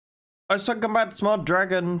So welcome back to more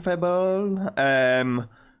DragonFable.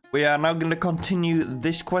 We are now going to continue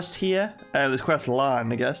this quest here, this quest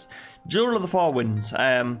line, I guess. Jewel of the Four Winds.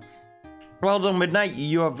 Well done, Midnight.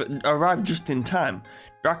 You have arrived just in time.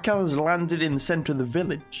 Dracal has landed in the center of the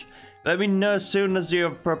village. Let me know as soon as you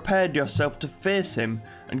have prepared yourself to face him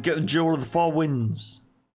and get the Jewel of the Four Winds.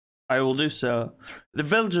 I will do so. The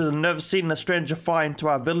villagers have never seen a stranger fly into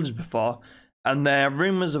our village before, and there are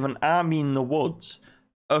rumors of an army in the woods.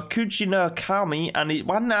 Okuchi no Kami, and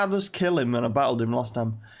why didn't I just kill him when I battled him last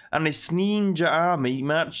time? And his ninja army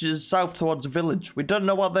marches south towards the village. We don't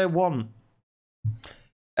know what they want.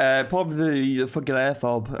 Probably the fucking earth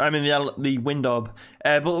orb. I mean the wind orb.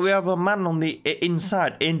 But we have a man on the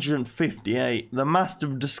inside, Ancient 58, the master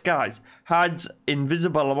of disguise, hides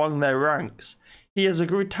invisible among their ranks. He has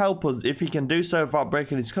agreed to help us if he can do so without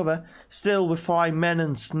breaking his cover. Still, with flying men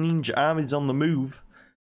and ninja armies on the move,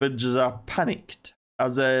 villagers are panicked.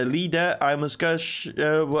 As a leader, I must go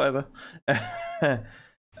whatever.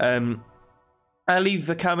 I leave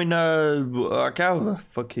the Kamino, I can't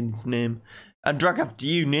fucking his name, and drag after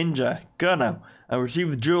you, ninja. Go now, and receive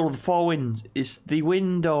the Jewel of the Four Winds. It's the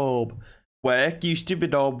wind orb. Work, you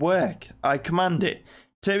stupid orb, work. I command it.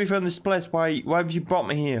 Take me from this place. Why have you brought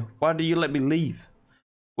me here? Why do you let me leave?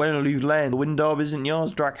 When will you learn? The wind orb isn't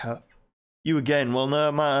yours, Draghath. You again, well,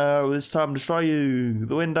 no matter, it's time to destroy you.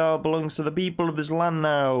 The wind orb belongs to the people of this land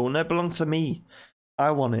now, and it belongs to me. I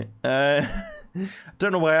want it. I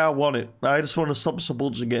don't know why I want it. I just want to stop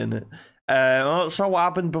subjugating it. So what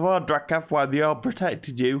happened before, Draghath, why the orb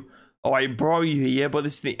protected you? Oh, I brought you here, but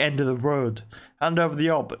this is the end of the road. Hand over the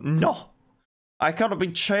orb. No. I cannot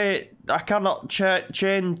be change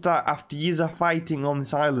that after years of fighting on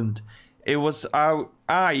this island. It was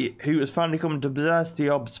I who was finally coming to possess the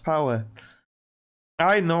orb's power.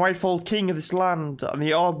 I am the rightful king of this land, and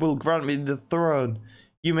the orb will grant me the throne.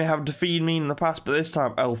 You may have defeated me in the past, but this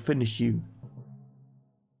time I'll finish you.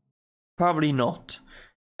 Probably not.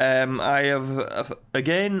 I have,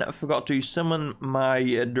 again, forgot to summon my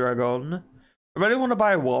dragon. I really want to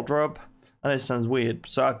buy a wardrobe, and it sounds weird,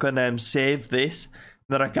 so I can save this,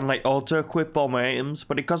 then I can like auto-equip all my items,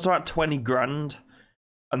 but it costs about 20 grand,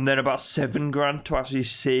 and then about 7 grand to actually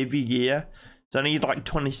save your gear, so I need like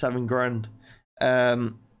 27 grand.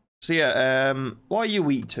 So yeah, what are you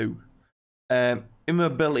weak to?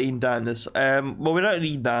 Immobility and darkness. Well, we don't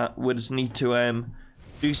need that. We just need to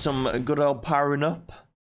do some good old powering up.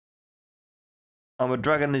 And my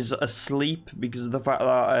dragon is asleep because of the fact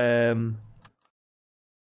that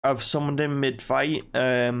I've summoned him mid-fight.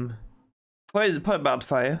 Put it back to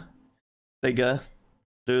fire. There you go.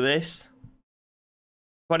 Do this.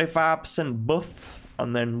 25% buff,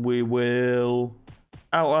 and then we will.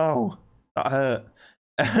 Ow, ow. That hurt.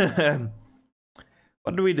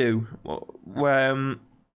 What do we do? We'll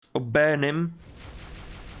burn him.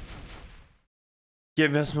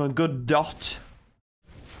 Give us a good dot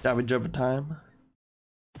damage over time.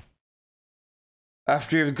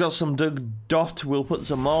 After you've got some dot, we'll put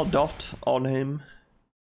some more dot on him.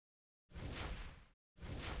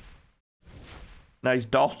 Nice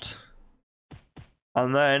dot.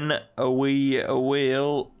 And then we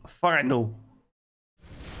will final.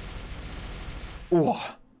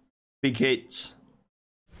 Oh, big hits.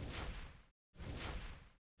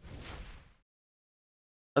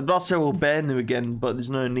 I'm not saying we'll burn him again, but there's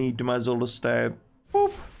no need. You might as well just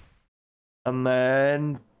boop. And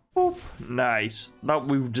then boop. Nice. Now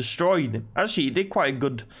we've destroyed him. Actually, he did quite a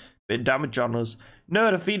good bit of damage on us.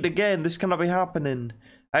 No, defeat again. This cannot be happening.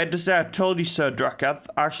 I had to say I told you so, Drakath.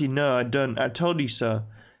 Actually, no, I don't. I told you so.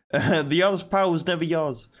 The orb's power was never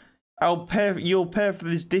yours. You'll pay for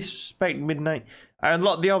this disrespect, Midnight. I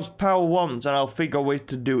unlocked the orb's power once, and I'll figure a way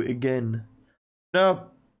to do it again. No,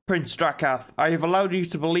 Prince Drakath, I have allowed you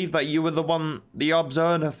to believe that you were the orb's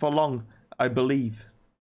owner for long. I believe.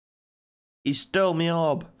 He stole my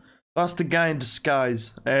orb. That's the guy in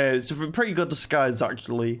disguise. It's a pretty good disguise,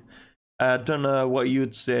 actually. I don't know what you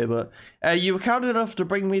would say, but you were kind enough to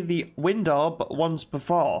bring me the wind orb once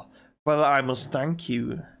before. For that, I must thank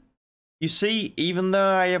you. You see, even though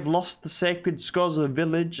I have lost the sacred scrolls of the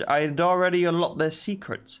village, I had already unlocked their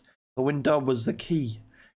secrets. The wind orb was the key.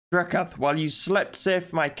 Drakath, while you slept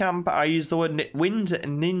safe in my camp, I used the word wind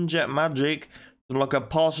ninja magic to unlock a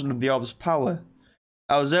portion of the orb's power.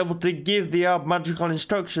 I was able to give the orb magical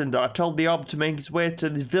instructions. I told the orb to make its way to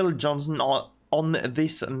this village on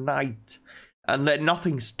this night, and let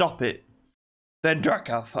nothing stop it. Then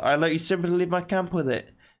Drakath, I let you simply leave my camp with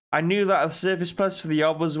it. I knew that the safest place for the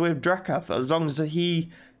orb was with Drakath. As long as he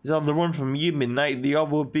is on the run from you, Midnight, the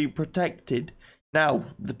orb will be protected. Now,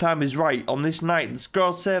 the time is right. On this night, the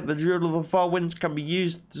scrolls say the Jewel of the Four Winds can be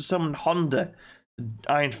used to summon Honda, the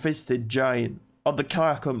iron-fisted giant, of the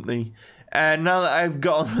car company. And now that I've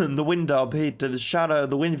gotten the wind up here to the shadow of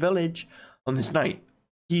the Wind Village, on this night,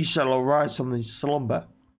 he shall arise from his slumber.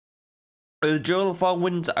 With the Jewel of the Four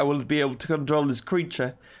Winds, I will be able to control this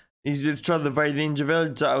creature. He's to destroy the very ninja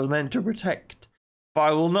village that I was meant to protect. But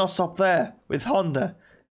I will not stop there. With Honda,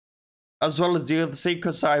 as well as the other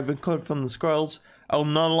secrets I have uncovered from the scrolls, I will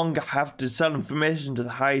no longer have to sell information to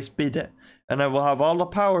the highest bidder, and I will have all the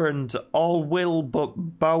power and all will but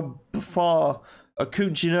bow before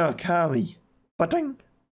Okuchi no Akami. Ba-ding!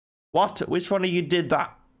 What? Which one of you did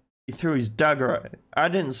that? He threw his dagger at it. I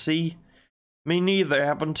didn't see. Me neither. It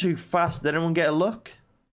happened too fast. Did anyone get a look?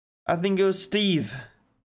 I think it was Steve.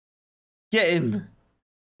 Get him!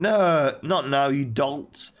 No, not now, you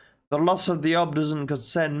dolts. The loss of the orb doesn't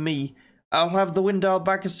concern me. I'll have the window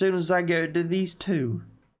back as soon as I get rid of these two.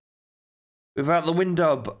 Without the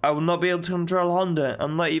window, I will not be able to control Honda.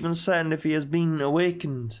 I'm not even certain if he has been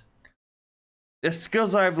awakened. The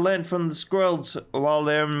skills I have learned from the scrolls while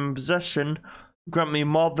they are in possession grant me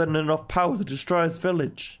more than enough power to destroy his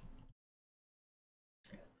village.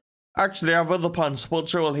 Actually, I have other plans.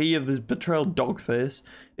 What you will hear of this betrayal, Dogface.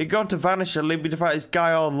 You're going to vanish and leave me to fight this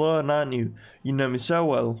guy all alone, aren't you? You know me so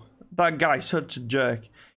well. That guy's such a jerk.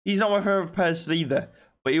 He's not my favourite person either,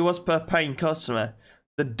 but he was per paying customer.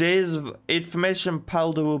 The days of information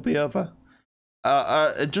powder will be over.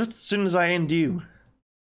 Just as soon as I end you.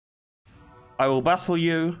 I will battle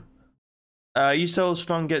you. You so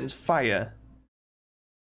strong against fire?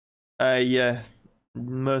 Yeah,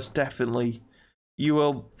 most definitely. You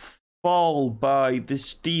will fall by this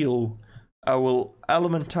steel. I will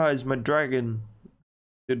elementize my dragon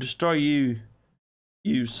to destroy you,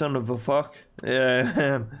 you son of a fuck.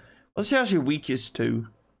 What's he actually weakest to?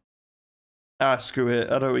 Ah, screw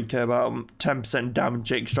it. I don't really care about him. 10%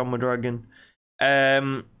 damage extra on my dragon.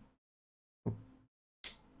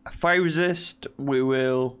 Fire resist, we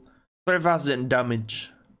will 35%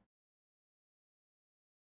 damage.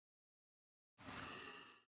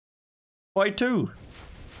 42.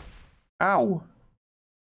 Ow.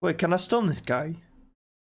 Wait, can I stun this guy?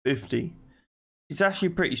 50. He's actually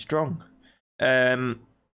pretty strong. There's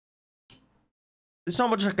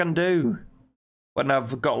not much I can do when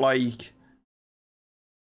I've got like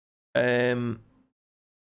minus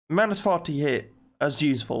 40 hit as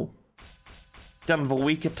useful. Kind of a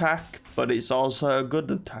weak attack, but it's also a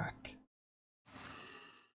good attack.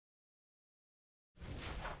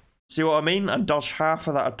 See what I mean? I dodged half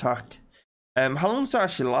of that attack. How long does that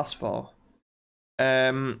actually last for?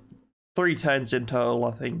 3 turns in total,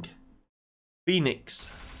 I think.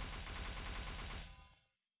 Phoenix.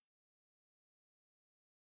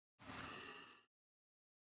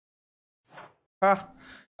 I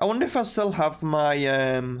wonder if I still have my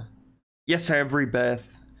yes, I have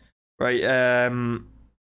rebirth. Right, try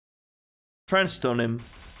and stun him.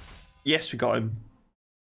 Yes, we got him.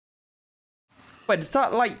 Wait, is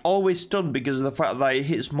that like always stun because of the fact that it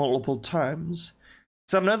hits multiple times?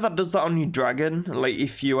 Because I know that does that on your dragon. Like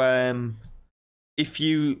if an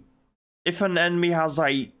enemy has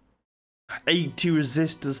like 8 to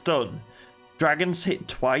resist the stun, dragons hit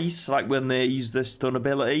twice, like when they use their stun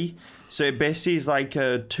ability. So it basically is like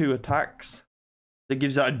 2 attacks. That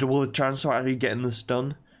gives that a double the chance of actually getting the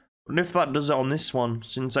stun. I wonder if that does it on this one,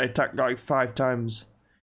 since I attacked like 5 times.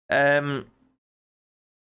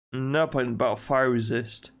 No point about fire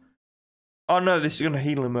resist. Oh no, this is gonna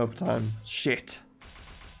heal him over time. Shit.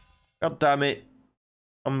 God damn it.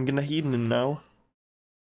 I'm gonna heal him now.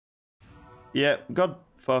 Yeah, god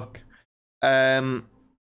fuck.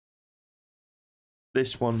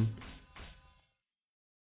 This one.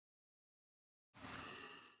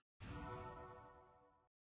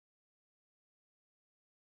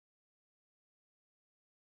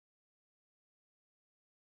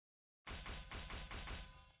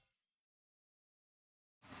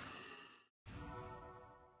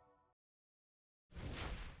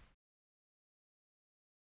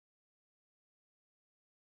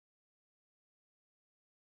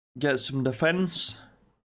 Get some defense.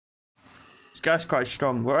 This guy's quite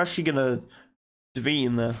strong. We're actually gonna defeat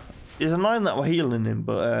him there. It's annoying that we're healing him,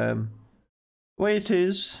 but way it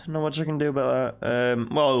is. Not much I can do about that.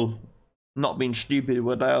 Well, not being stupid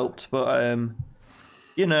would have helped, but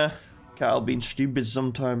you know, can't help being stupid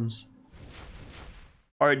sometimes.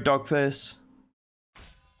 Alright, Dogface.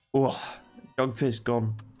 Oh, Dogface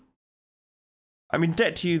gone. I'm in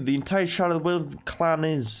debt to you. The entire Shadow of the Wild clan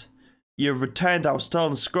is. You have returned our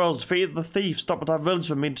stolen scrolls, defeated the thief, stopped our village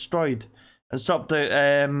from being destroyed, and stopped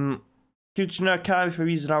the Teaching our Kami for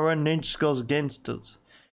using our own ninja skills against us.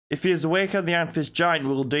 If he is awake on the Antfish Giant,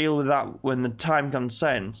 we'll deal with that when the time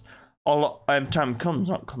concerns. Time comes,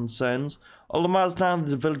 not concerns. All the miles down,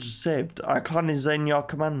 the village is saved. Our clan is in your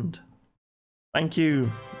command. Thank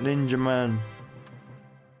you, Ninja Man.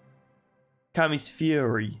 Kami's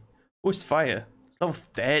Fury. Oh, it's fire. It's level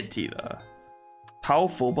 30 though.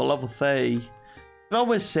 Powerful, but level 30. You can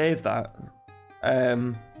always save that.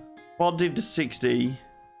 40 to 60.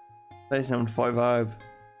 37 to 45.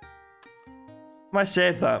 Might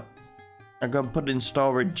save that. I'm gonna put it in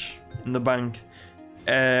storage in the bank.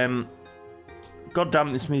 God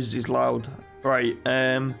damn, this music is loud. Right,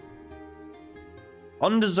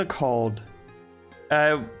 Under's Accord.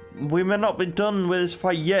 We may not be done with this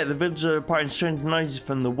fight yet. The villagers are reporting strange noises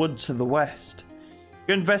from the woods to the west.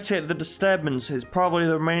 You investigate the disturbances, probably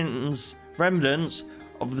the remnants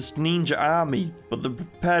of this ninja army, but they're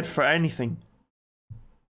prepared for anything.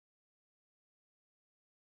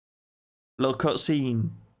 Little cutscene.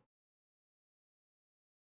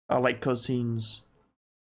 I like cutscenes.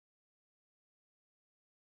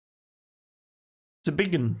 It's a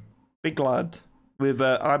big lad with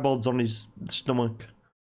eyeballs on his stomach,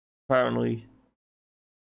 apparently.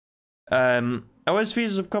 OS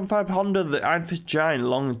features have confirmed Honda, the Antfish Giant,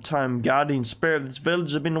 long-time guardian spirit of this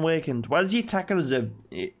village, has been awakened. Why is he attacking us?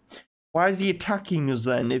 Why is he attacking us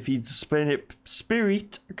then? If he's the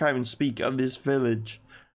spirit, I can't even speak, of this village.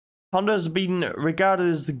 Honda has been regarded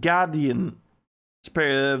as the guardian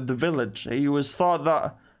spirit of the village. He was thought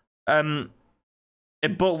that,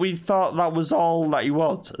 but we thought that was all that he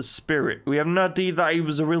was, a spirit. We have no idea that he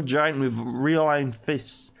was a real giant with real iron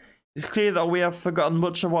fists. It's clear that we have forgotten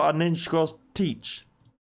much of what our ninja scrolls teach.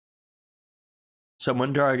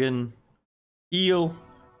 Summon dragon. Heal.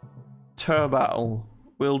 Tur battle.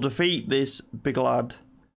 We'll defeat this big lad.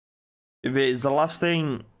 If it is the last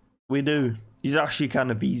thing we do. He's actually kind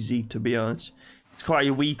of easy, to be honest. It's quite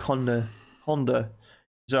a weak Honda.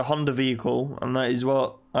 He's a Honda vehicle, and that is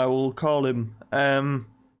what I will call him. I'm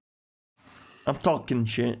talking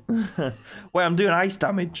shit. Wait, I'm doing ice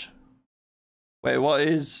damage. Wait, what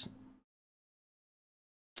is...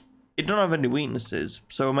 It don't have any weaknesses,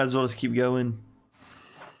 so I might as well just keep going.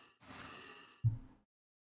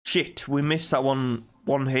 Shit, we missed that one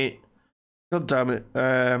hit. God damn it.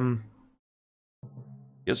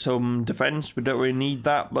 Get some defense. We don't really need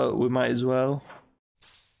that, but we might as well.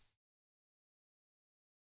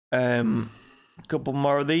 A couple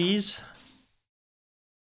more of these.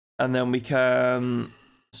 And then we can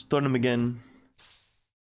stun him again.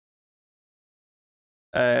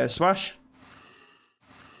 Smash.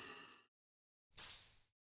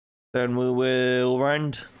 Then we will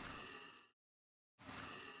round.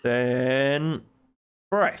 Then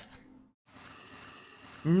breath.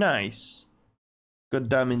 Nice. Good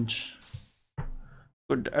damage.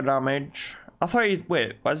 Good damage. I thought he'd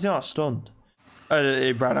wait. Why is he not stunned? Oh,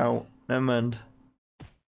 it ran out. Never mind.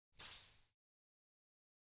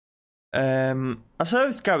 I said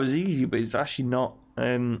this guy was easy, but it's actually not.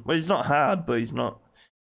 Well, it's not hard, but it's not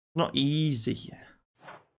easy.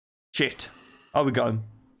 Shit. Oh, we got him.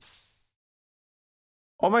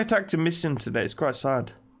 All my attacks are missing today. It's quite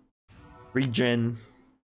sad. Regen.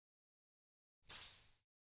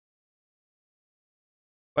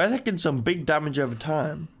 We're taking some big damage over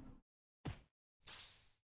time.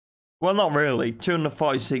 Well, not really.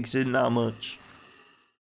 246 isn't that much.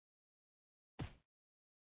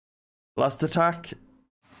 Last attack.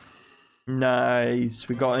 Nice.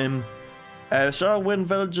 We got him. So when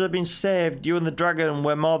villagers have been saved, you and the dragon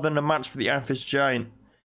were more than a match for the Antfish Giant.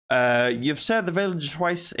 You've saved the village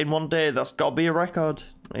twice in one day. That's got to be a record.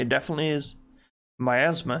 It definitely is.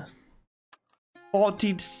 Miasma.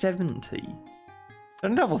 40 to 70.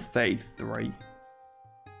 And level 33. I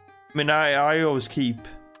mean, I always keep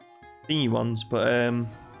thingy ones, but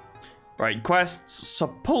right, quests.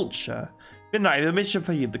 Sepulture. Midnight, the mission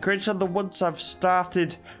for you. The creatures of the woods have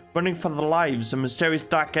started running for their lives. A mysterious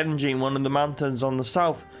dark energy in one of the mountains on the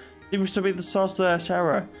south seems to be the source of their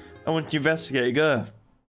terror. I want to investigate. Go.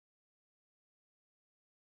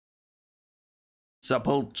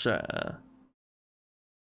 Sepulture.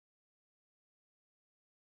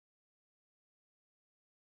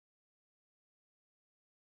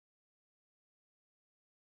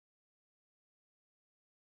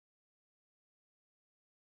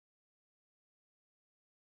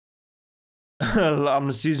 I'm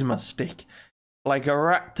just using my stick. Like a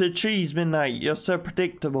rat to cheese, Midnight. You're so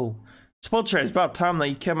predictable. Sepulture, it's about time that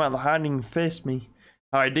you came out of the hiding and faced me.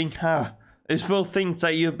 Hiding? Ha. This fool thinks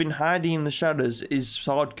that you've been hiding in the shadows. His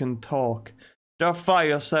sword can talk. Don't fire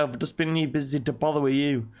yourself. I've just been busy to bother with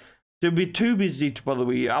you. To be too busy to bother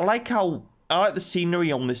with you. I like the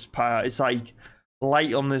scenery on this part. It's like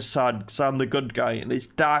light on this side because I'm the good guy, and it's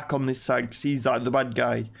dark on this side because he's like the bad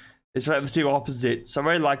guy. It's like the two opposites. I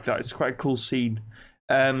really like that. It's quite a cool scene.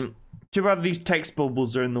 Too bad these text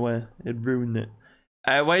bubbles are in the way. It'd ruin it.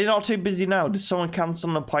 Well, you're not too busy now. Did someone cancel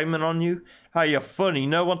an appointment on you? How you're funny.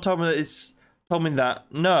 No one told me that.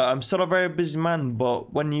 No, I'm still a very busy man,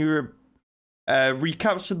 but when you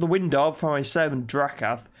recaptured the window from my servant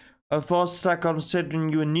Drakath, I thought to start considering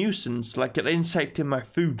you a nuisance, like an insect in my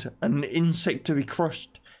food, an insect to be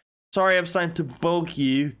crushed. Sorry, I'm starting to bug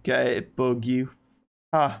you. Get it? Bug you.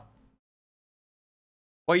 Ha.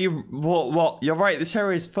 What? You're right, this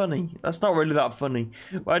area is funny. That's not really that funny.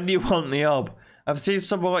 Why do you want the orb? I've seen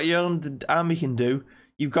some of what your own army can do.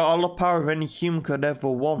 You've got all the power any human could ever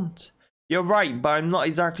want. You're right, but I'm not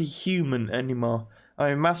exactly human anymore.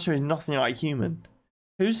 My master is nothing like human.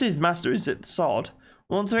 Who's his master? Is it the sword?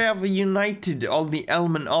 Once we have united all the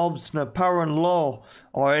element orbs and power and law,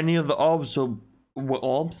 or any other orbs, and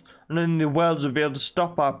then the worlds will be able to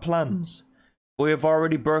stop our plans. We have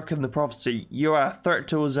already broken the prophecy. You are a threat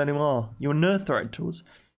to us anymore. You are no threat to us.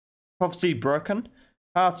 Prophecy broken?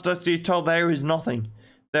 So you told there is nothing.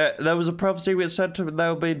 There was a prophecy which said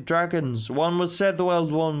there will be dragons. One would save the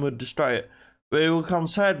world, one would destroy it. We were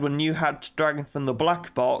concerned when you hatched dragon from the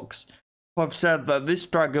black box. I've said that this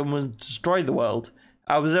dragon would destroy the world.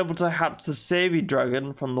 I was able to hatch the saviour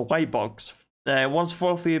dragon from the white box. Once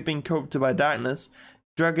Forthy had been corrupted by darkness,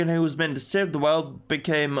 the dragon who was meant to save the world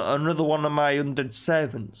became another one of my undead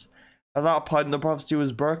servants. At that point, the prophecy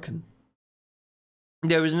was broken.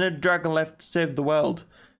 There was no dragon left to save the world,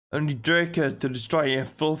 only Draco to destroy and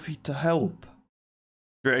Filthy to help.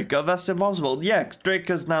 Draco, that's impossible. Yeah, because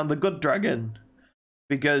Draco's now the good dragon.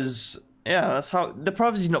 Because, yeah, that's how, the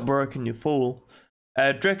prophecy's not broken, you fool.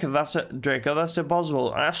 Draco, that's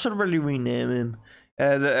impossible. I should really rename him.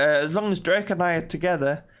 As long as Draco and I are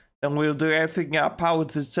together, then we'll do everything in our power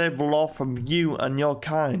to save the law from you and your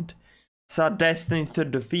kind. It's our destiny to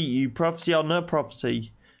defeat you, prophecy or no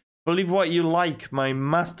prophecy. Believe what you like, my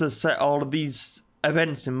master set all of these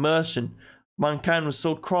events in motion. Mankind was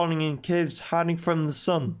still crawling in caves, hiding from the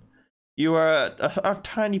sun. You are a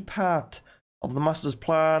tiny part of the master's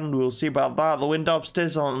plan. We'll see about that. The window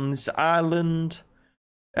upstairs on this island.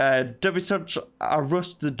 Don't be such a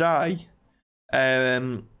rush to die.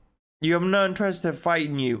 You have no interest in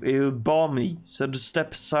fighting you. It would bore me, so just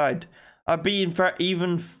step aside. I've been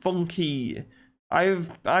even funky.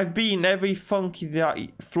 I've been every flunky that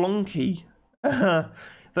you've thrown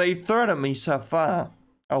at me so far.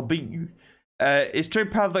 I'll beat you. It's true,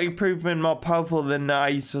 Pal, that you've proven more powerful than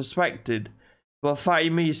I suspected. But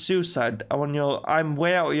fighting me is suicide. I'm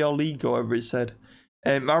way out of your league, or whatever it said.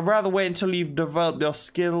 I'd rather wait until you've developed your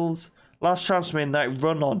skills. Last chance, midnight,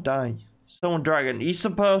 run or die. Stone Dragon, he's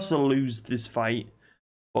supposed to lose this fight,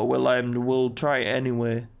 but we'll try it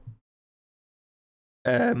anyway.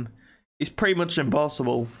 It's pretty much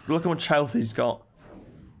impossible. Look how much health he's got.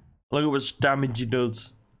 Look how much damage he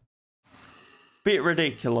does. Bit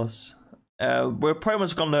ridiculous. We're pretty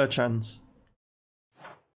much got no chance.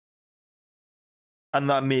 And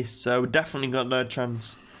that missed, so we definitely got no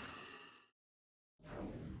chance.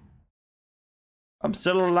 I'm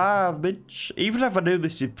still alive, bitch. Even if I do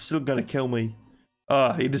this, you're still gonna kill me.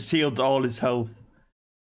 Oh, he just healed all his health.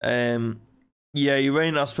 Yeah, you're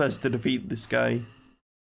really not supposed to defeat this guy.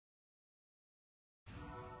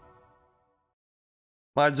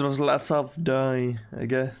 Might as well let myself die, I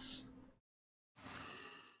guess.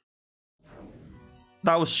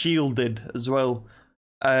 That was shielded as well.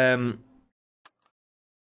 I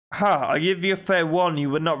give you a fair warning, you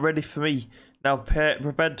were not ready for me. Now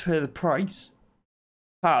prepared to pay the price.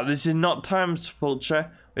 This is not time,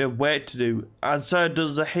 Sepulture. We have work to do. And so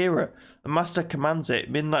does the hero. The master commands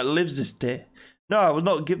it. Midnight lives this day. No, I will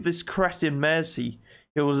not give this cretin mercy.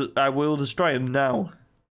 I will destroy him now.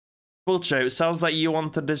 Sepulture, it sounds like you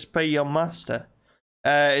want to disobey your master.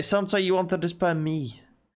 It sounds like you want to disobey me.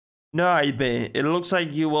 No, Ibe. It looks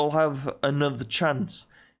like you will have another chance.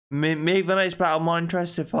 Make the next battle more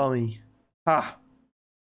interesting for me.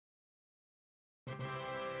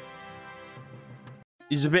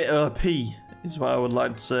 He's a bit OP, is what I would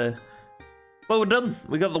like to say. Well, we're done.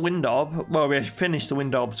 We got the wind orb. Well, we actually finished the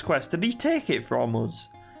wind orb's quest. Did he take it from us?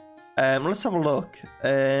 Let's have a look.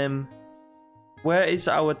 Where is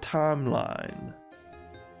our timeline?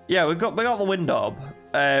 Yeah, we got the wind orb.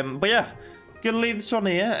 But yeah, gonna leave this one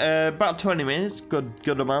here. About 20 minutes.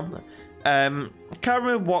 Good amount. I can't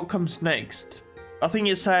remember what comes next. I think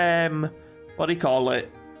it's what do you call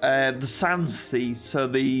it? The sand sea, so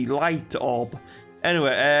the light orb.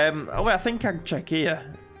 Anyway, I think I can check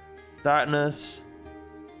here. Darkness.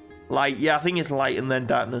 Light. Yeah, I think it's light and then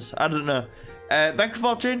darkness. I don't know. Thank you for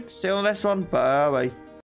watching. See you on the next one. Bye bye.